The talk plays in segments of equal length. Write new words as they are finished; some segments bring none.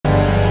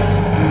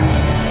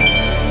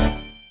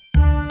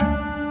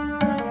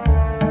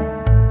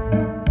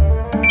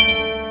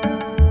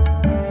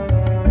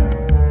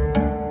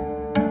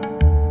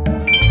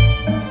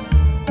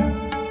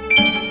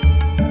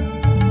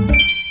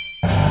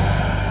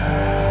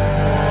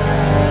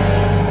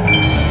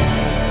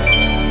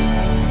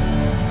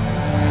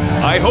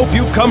hope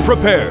you've come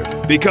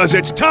prepared, because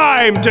it's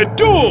time to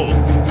duel!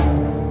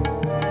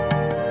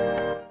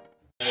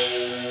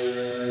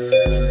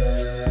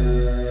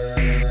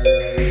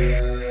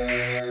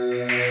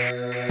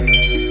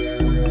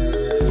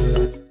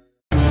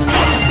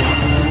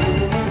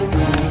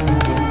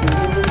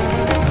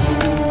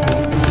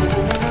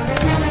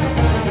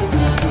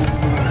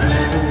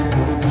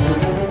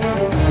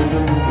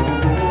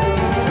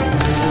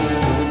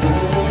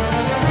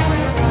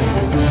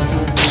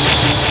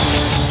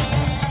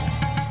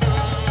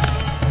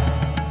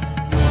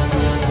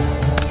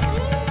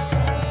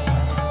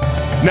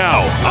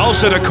 Now, I'll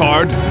set a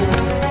card.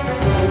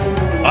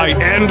 I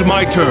end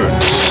my turn.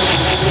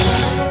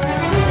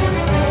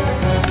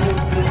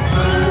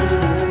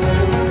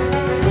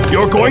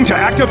 You're going to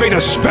activate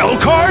a spell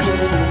card?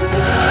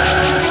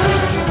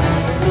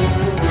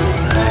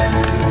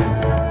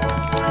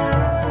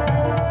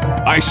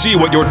 I see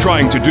what you're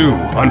trying to do.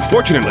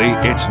 Unfortunately,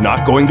 it's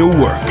not going to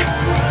work.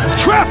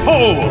 Trap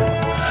hole!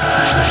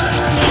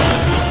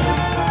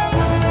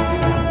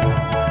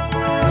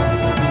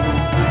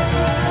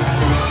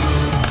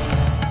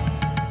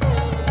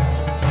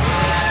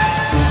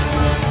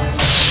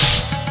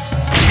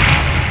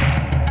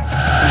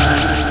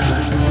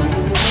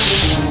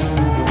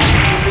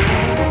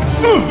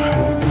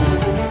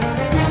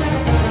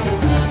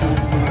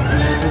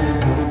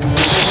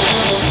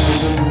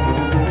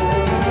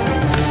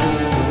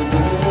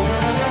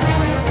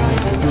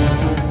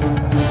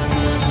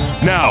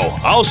 Now,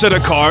 I'll set a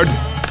card.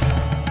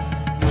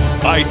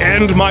 I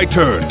end my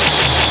turn.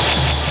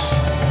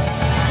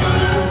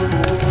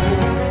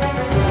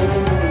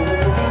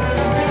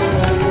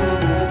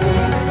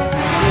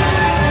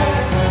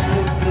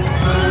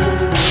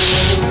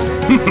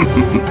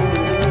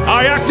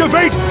 I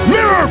activate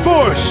Mirror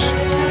Force!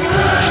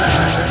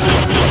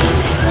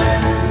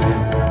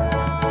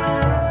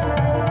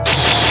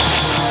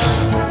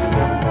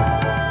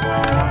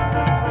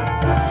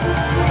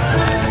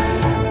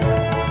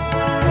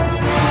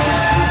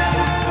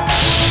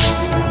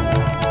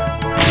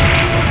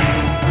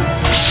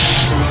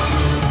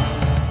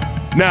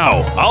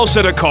 Now, I'll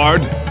set a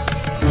card.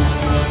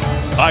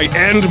 I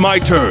end my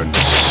turn.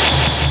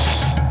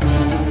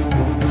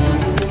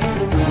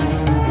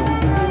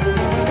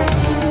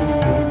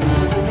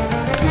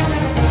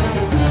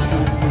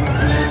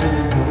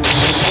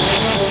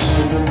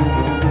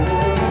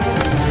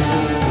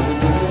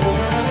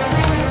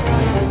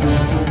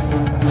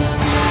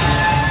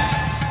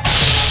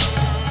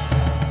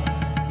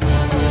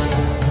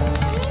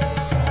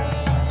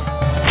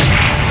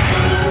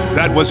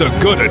 That was a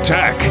good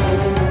attack.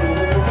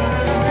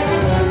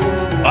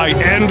 I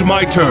end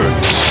my turn.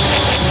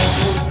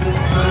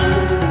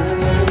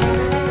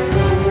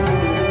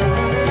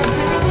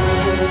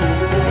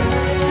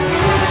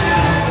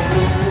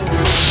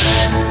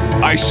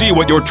 I see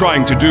what you're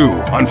trying to do.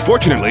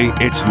 Unfortunately,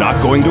 it's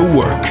not going to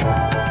work.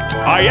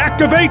 I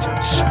activate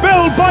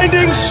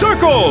Spellbinding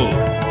Circle!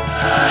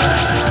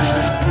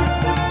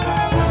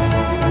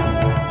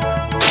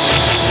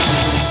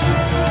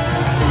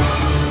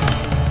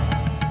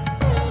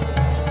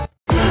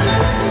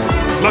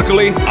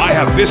 Luckily, I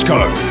have this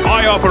card.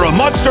 I offer a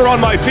monster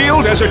on my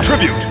field as a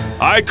tribute.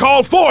 I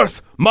call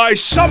forth my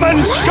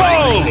Summon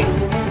Skull!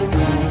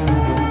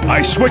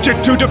 I switch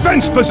it to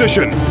defense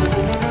position.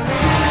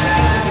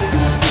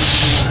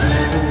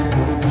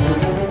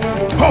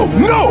 Oh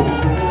no!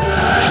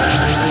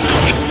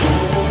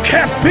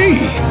 Can't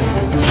be!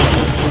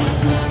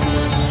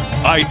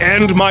 I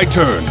end my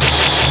turn.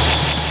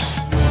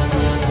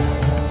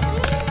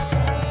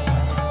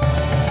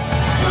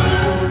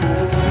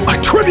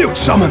 A tribute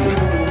summon!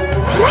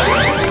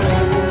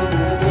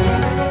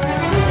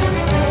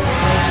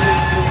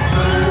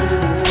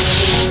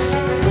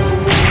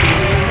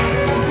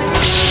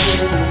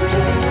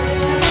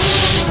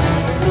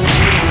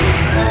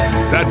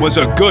 That was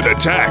a good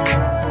attack.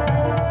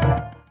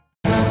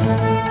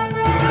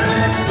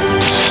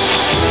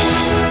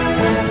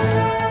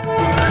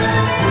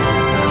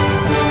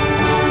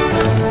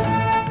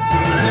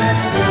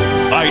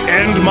 I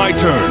end my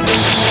turn.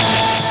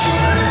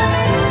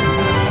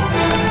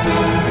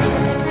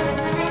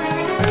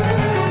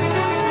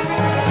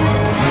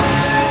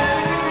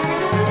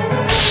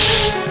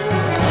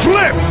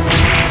 Flip!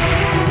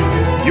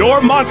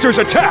 Your monster's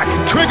attack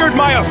triggered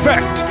my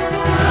effect.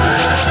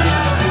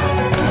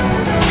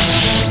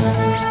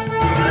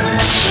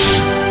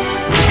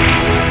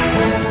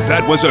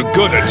 That was a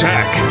good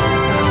attack.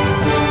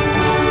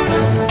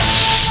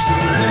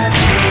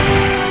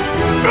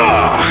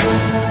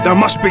 Ah, there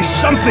must be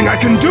something I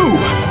can do.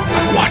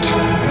 But what?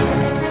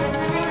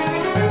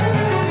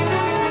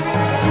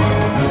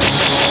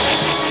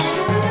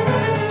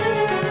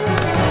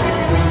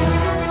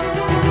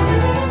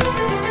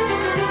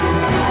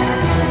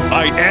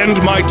 I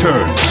end my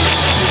turn.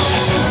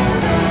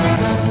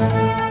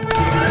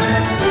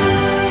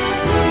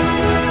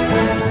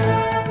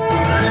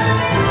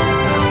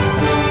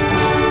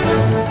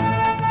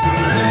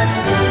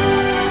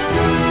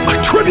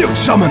 A tribute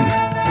summon!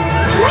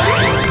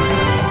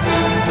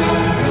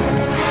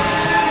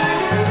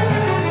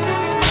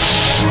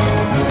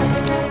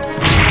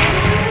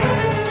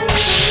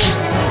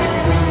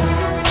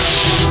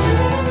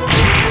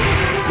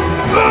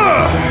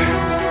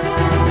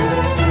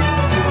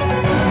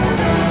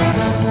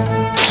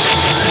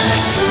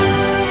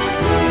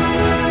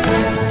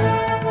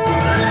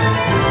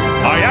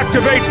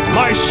 activate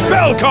my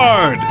spell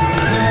card!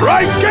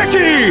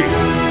 Raigeki!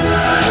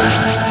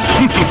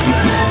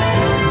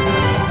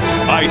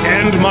 I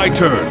end my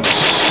turn.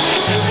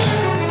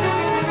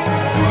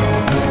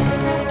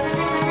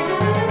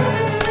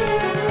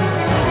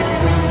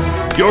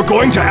 You're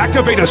going to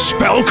activate a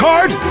spell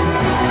card?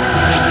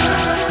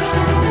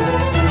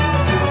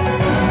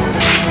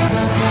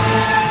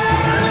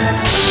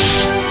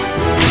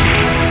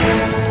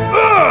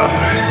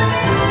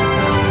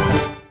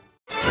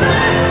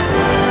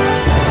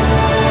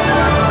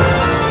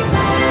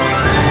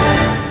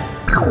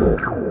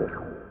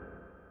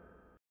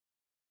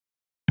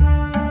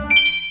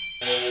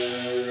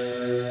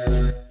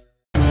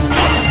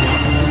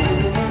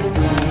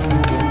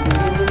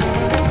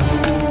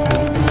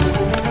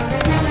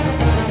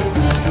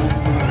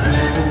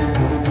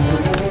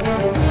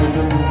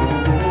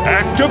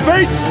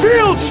 Activate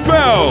Field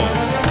Spell!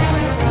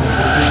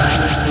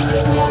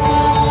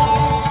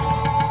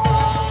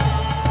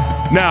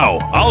 Now,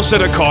 I'll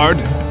set a card.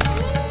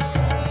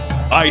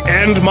 I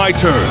end my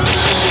turn.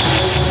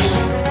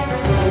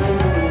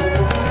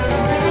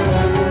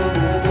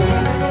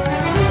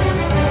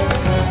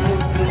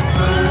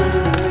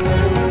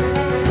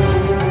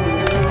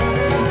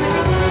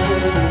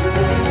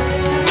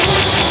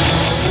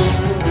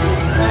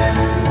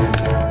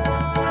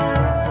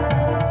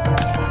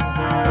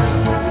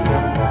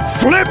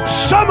 Flip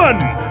Summon!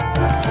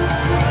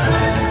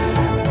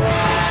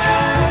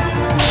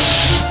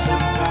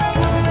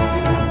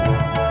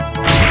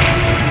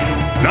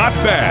 Not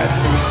bad.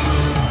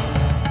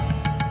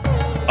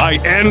 I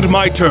end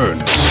my turn.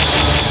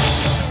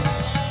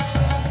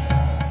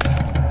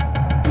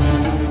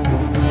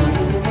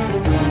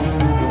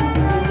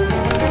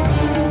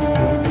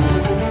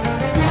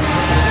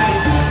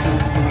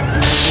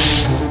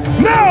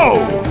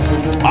 No!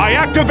 I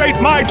activate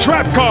my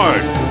trap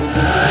card!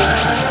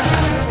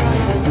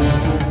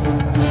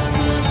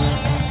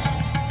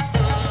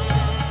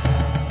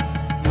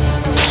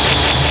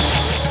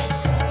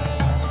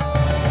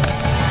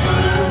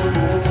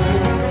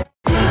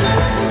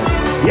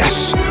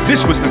 Yes,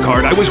 this was the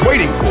card I was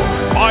waiting for.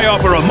 I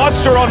offer a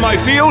monster on my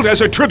field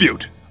as a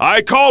tribute.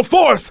 I call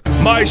forth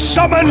my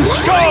Summon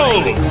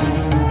Skull!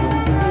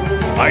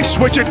 I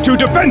switch it to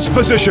defense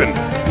position.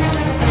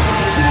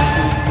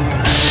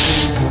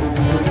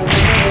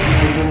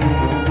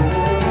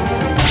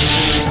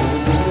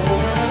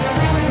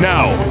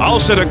 Now, I'll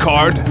set a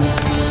card.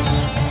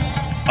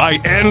 I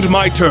end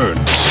my turn.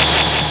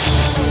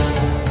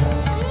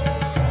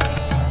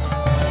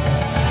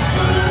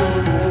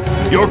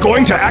 You're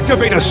going to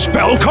activate a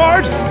spell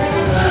card?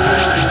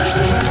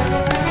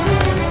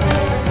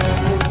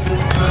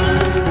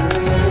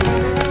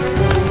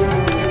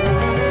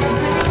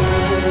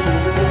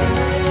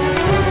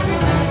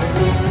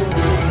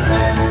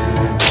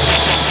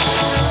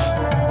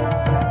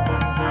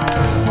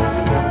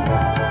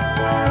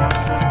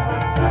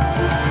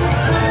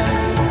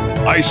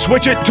 I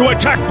switch it to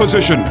attack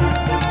position.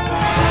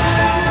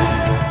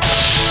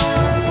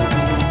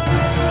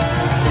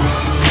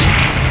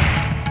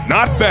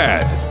 Not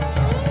bad.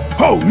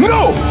 Oh,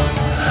 no!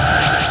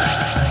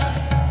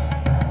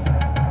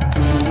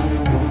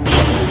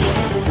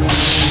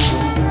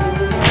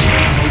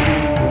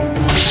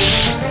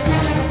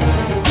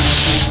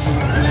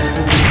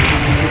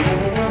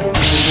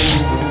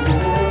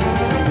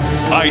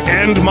 I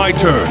end my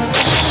turn.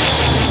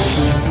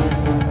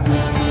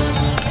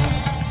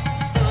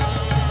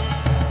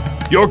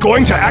 You're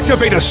going to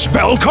activate a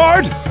spell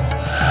card?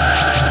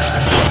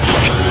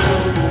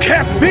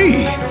 Can't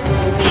be!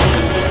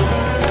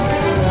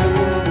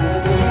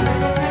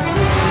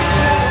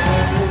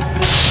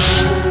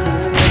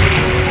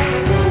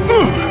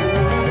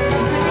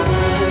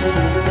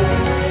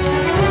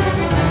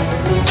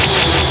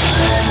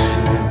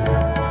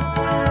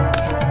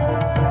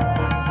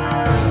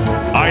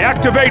 I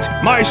activate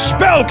my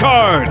spell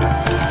card!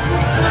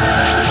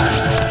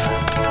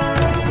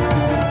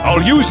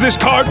 I'll use this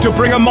card to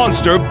bring a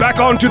monster back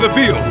onto the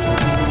field.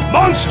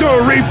 Monster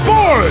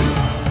Reborn!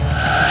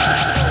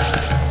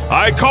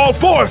 I call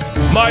forth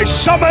my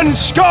Summon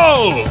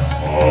Skull!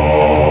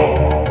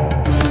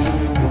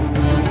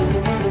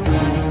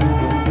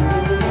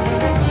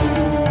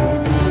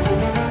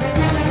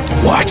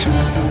 What?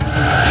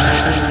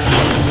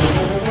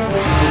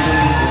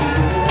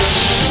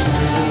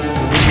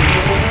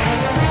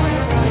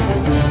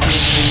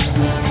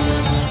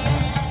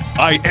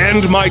 I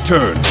end my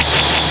turn.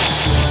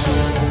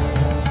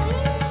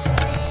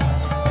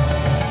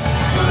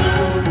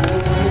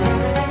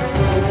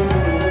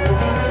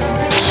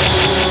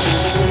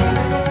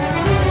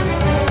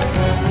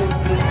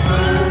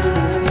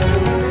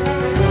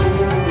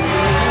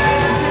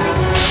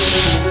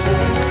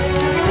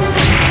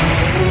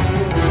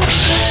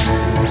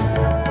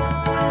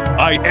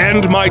 I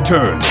end my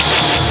turn.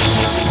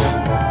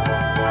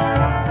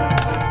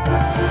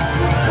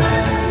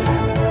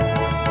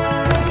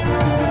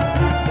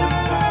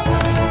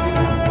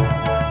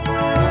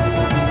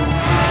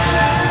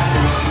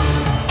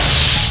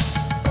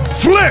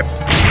 Flip!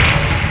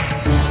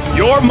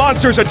 Your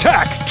monster's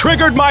attack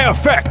triggered my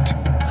effect.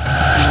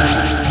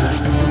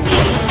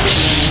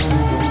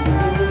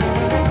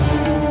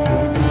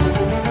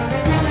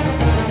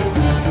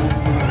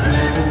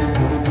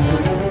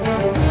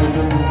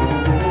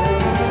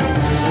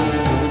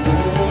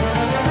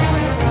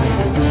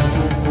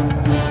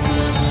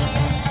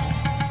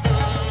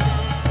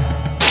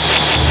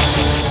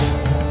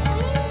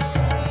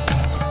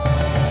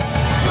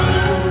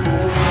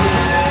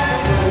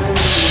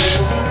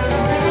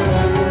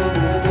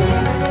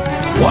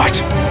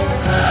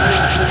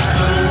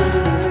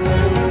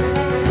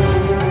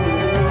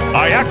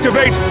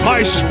 activate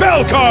my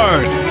spell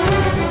card!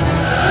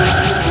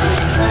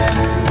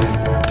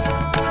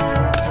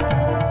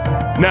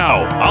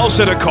 Now, I'll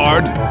set a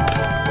card.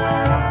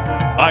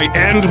 I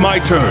end my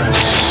turn.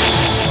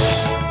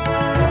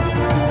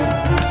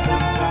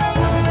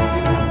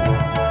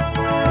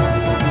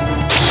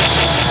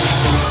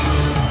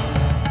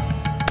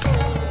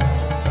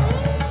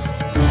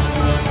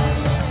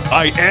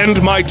 I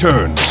end my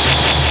turn.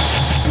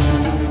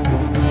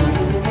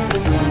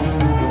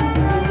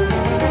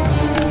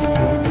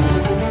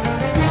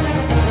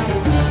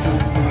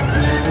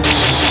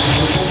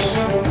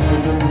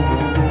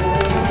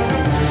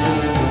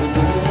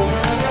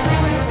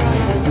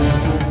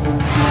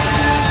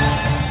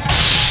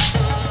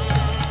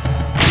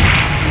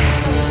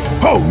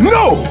 Oh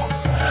no!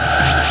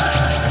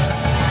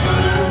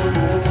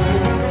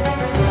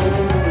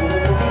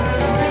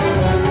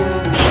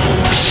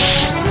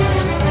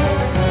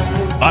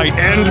 I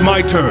end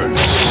my turn.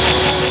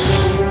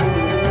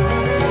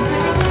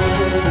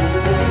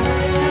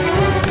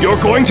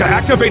 You're going to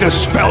activate a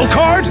spell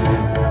card?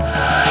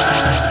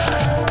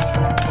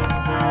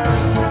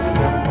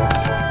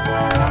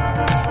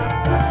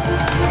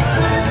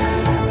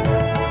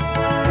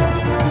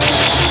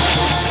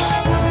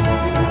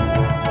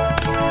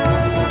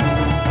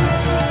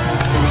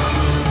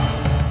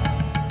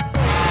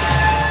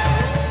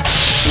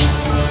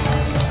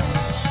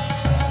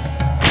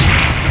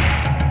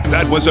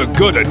 That was a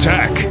good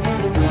attack.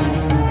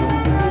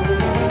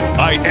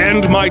 I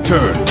end my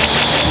turn.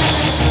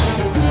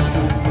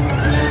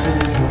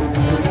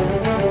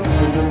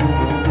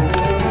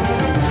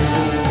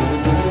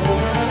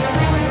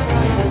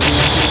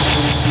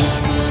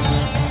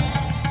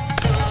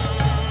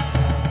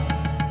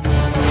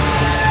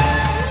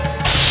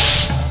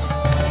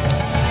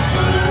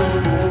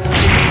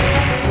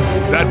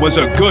 That was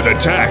a good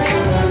attack.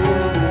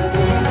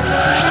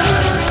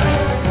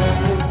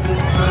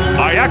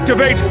 I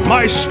activate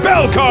my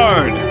spell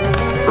card!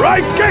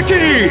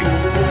 Raigeki!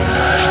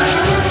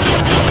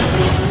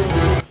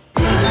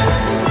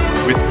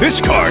 With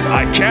this card,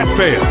 I can't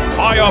fail.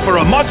 I offer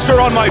a monster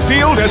on my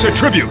field as a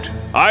tribute.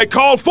 I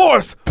call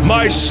forth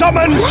my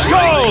Summon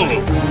Skull!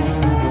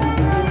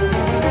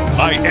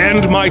 I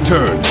end my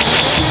turn.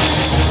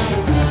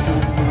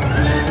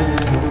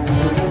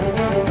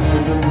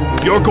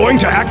 You're going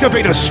to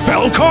activate a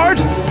spell card?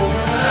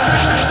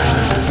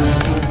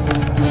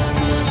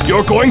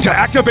 You're going to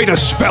activate a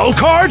spell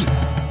card?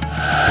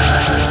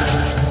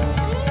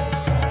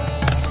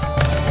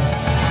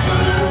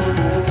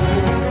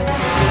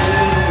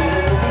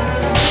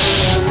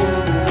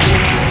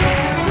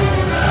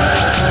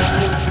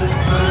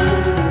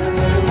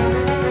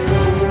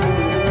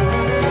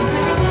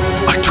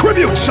 A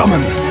tribute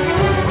summon!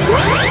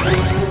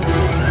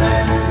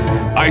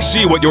 I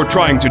see what you're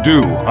trying to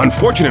do.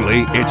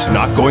 Unfortunately, it's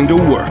not going to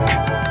work.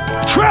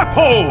 Trap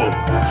hole!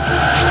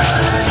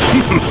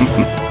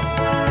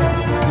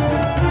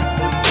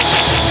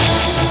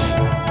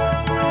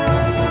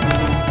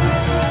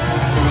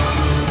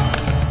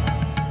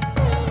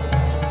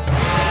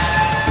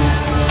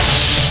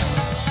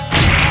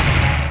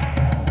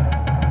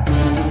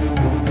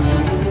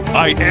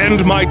 I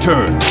end my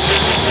turn.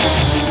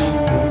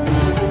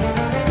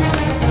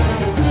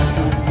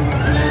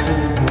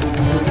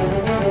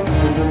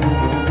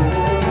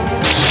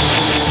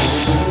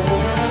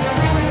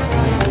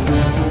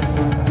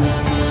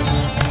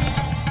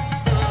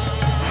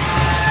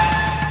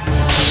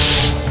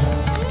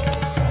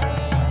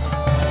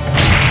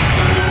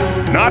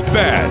 Not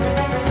bad.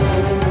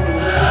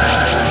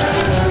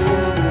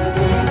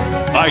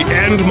 I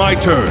end my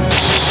turn.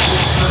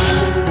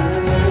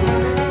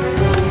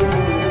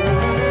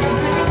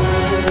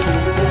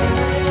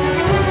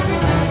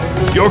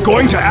 You're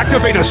going to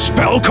activate a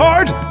spell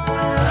card?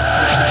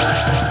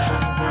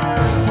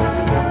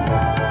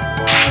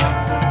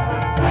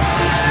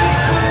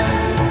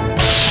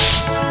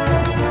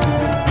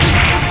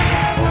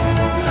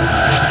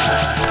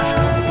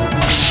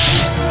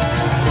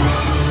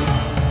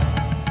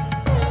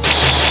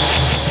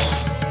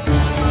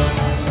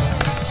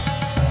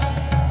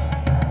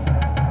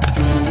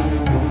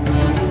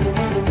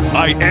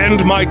 I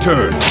end my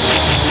turn.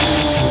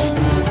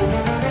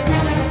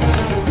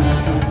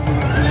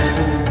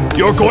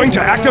 You're going to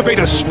activate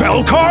a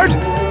spell card?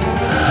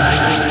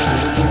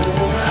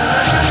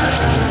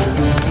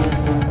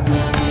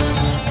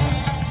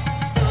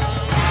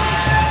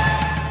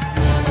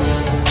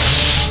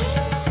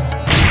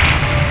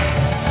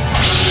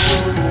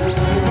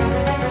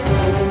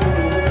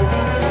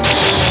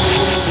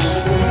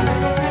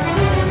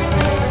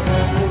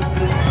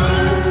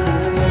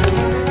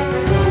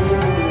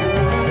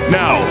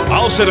 Now,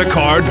 I'll set a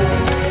card.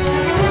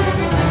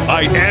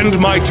 I end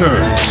my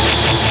turn.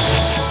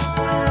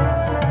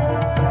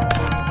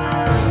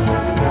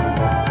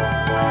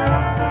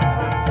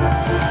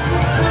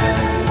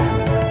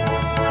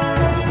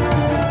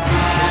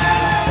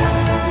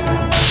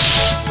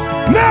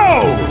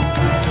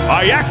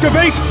 I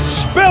activate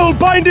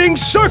Spellbinding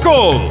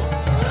Circle!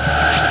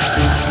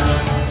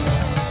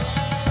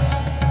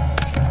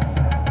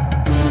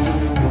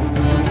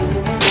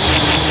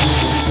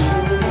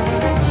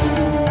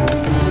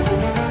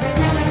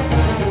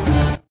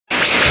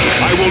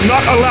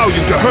 not allow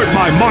you to hurt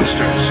my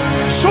monsters!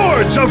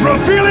 Swords of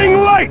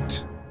revealing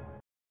light!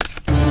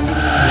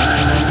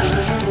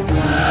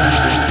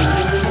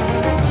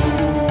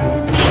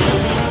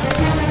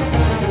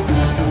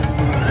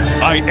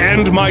 I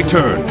end my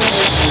turn.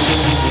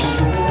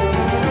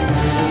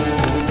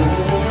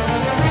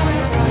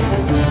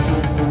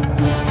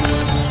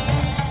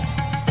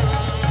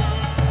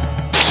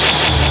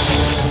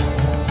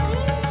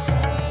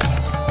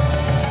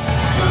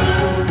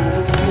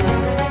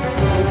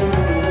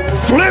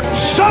 Flip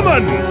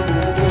summon!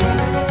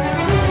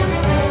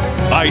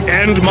 I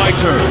end my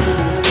turn.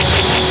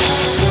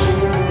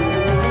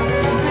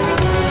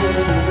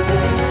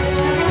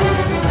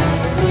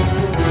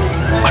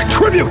 A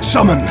tribute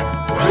summon!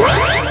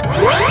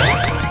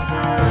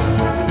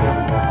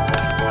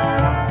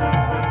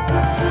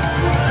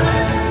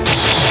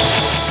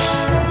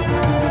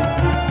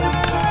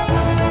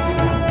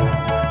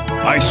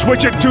 I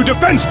switch it to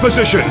defense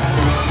position.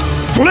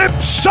 Flip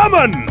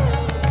summon!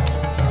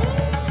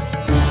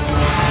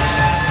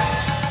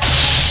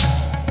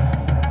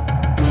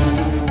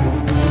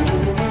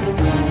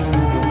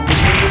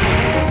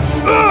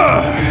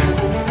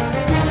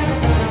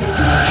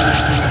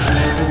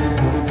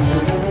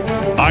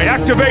 I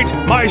activate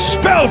my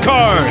spell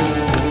card!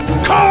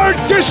 Card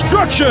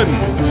Destruction!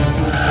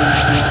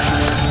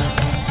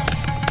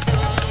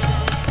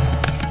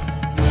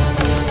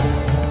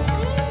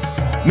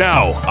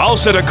 Now, I'll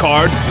set a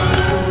card.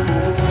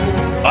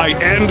 I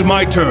end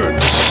my turn.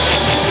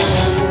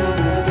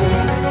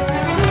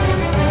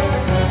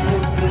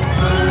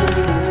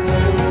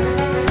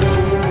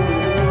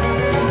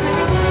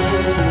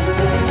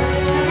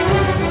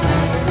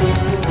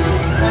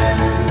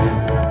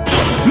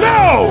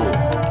 No!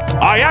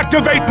 I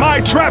activate my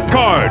trap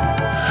card!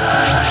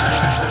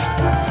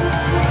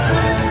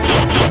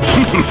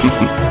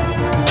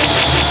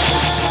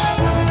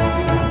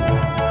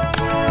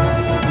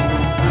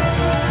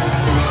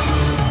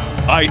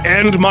 I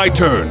end my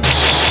turn.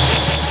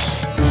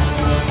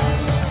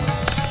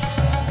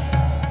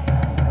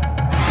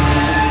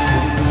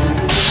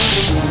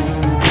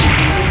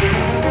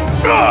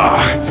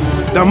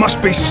 There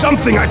must be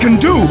something I can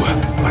do!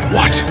 But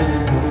what?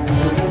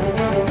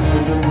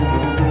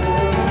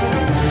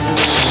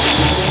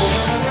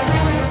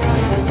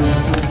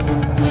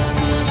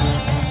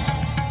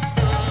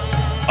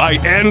 I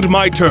end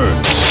my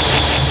turn.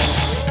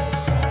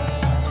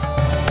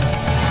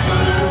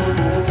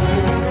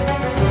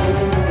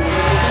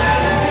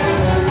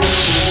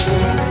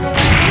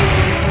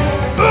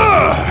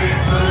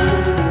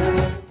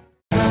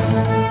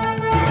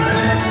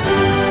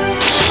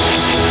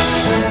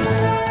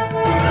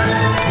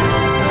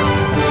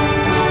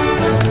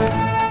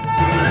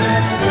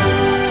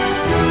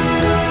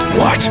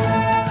 What?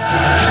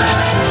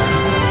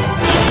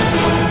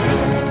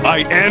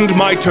 I end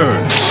my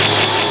turn.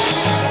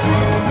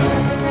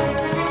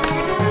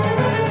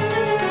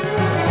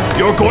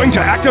 You're going to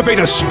activate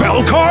a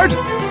spell card?